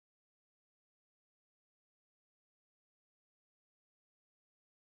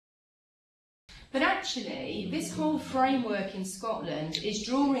But actually, this whole framework in Scotland is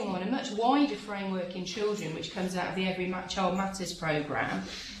drawing on a much wider framework in children, which comes out of the Every Child Matters programme,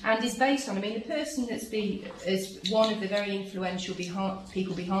 and is based on, I mean, the person is one of the very influential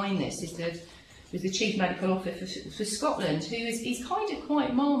people behind this is the Chief Medical Officer for Scotland, who is kind of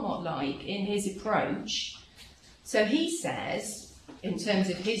quite Marmot-like in his approach. So he says, in terms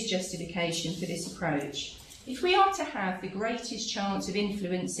of his justification for this approach, if we are to have the greatest chance of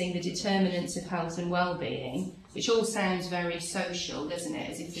influencing the determinants of health and well-being, which all sounds very social, doesn't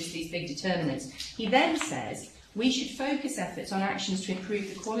it, as if there's these big determinants, he then says we should focus efforts on actions to improve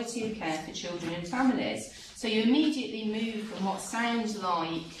the quality of care for children and families. So you immediately move from what sounds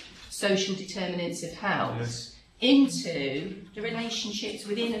like social determinants of health into the relationships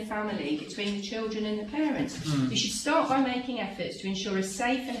within a family between the children and the parents. We should start by making efforts to ensure a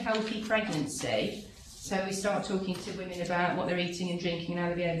safe and healthy pregnancy. So we start talking to women about what they're eating and drinking and how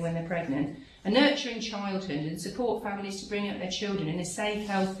they're behaving when they're pregnant. A nurturing childhood and support families to bring up their children in a safe,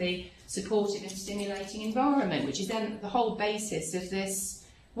 healthy, supportive and stimulating environment, which is then the whole basis of this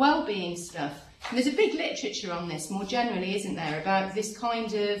well-being stuff. And there's a big literature on this more generally, isn't there, about this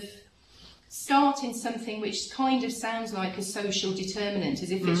kind of starting something which kind of sounds like a social determinant,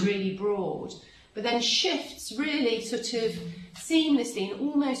 as if it's really broad, but then shifts really sort of seamlessly and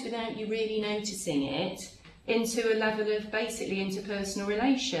almost without you really noticing it into a level of basically interpersonal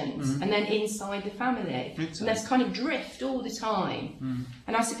relations and then inside the family. And there's kind of drift all the time.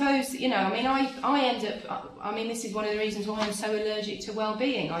 And I suppose, you know, I mean, I end up, I mean, this is one of the reasons why I'm so allergic to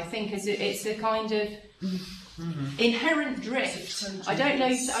well-being. I think it's a kind of inherent drift. I don't know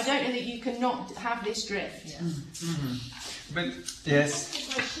that you cannot have this drift. But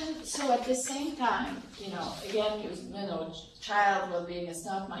yes. Question. So at the same time, you know, again, you know, child well-being is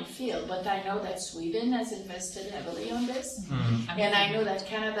not my field, but I know that Sweden has invested heavily on this, and I know that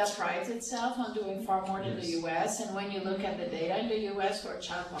Canada prides itself on doing far more than the US. And when you look at the data in the US for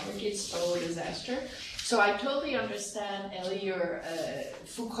child poverty, it's a total disaster. So I totally understand, Ellie, your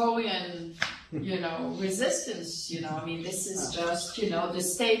Foucaultian, you know, resistance. You know, I mean, this is just, you know, the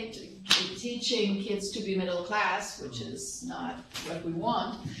state teaching kids to be middle class, which is not what we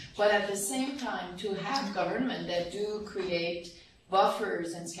want, but at the same time to have government that do create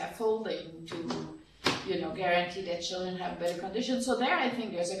buffers and scaffolding to, you know, guarantee that children have better conditions. So there, I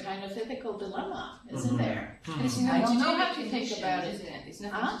think there's a kind of ethical dilemma, isn't there? I don't know how to think about it.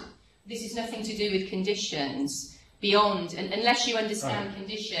 This is nothing to do with conditions beyond, and unless you understand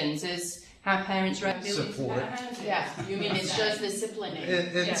conditions as how parents are support. Yeah, you mean it's just disciplining?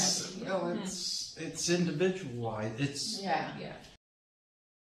 It's individualized. It's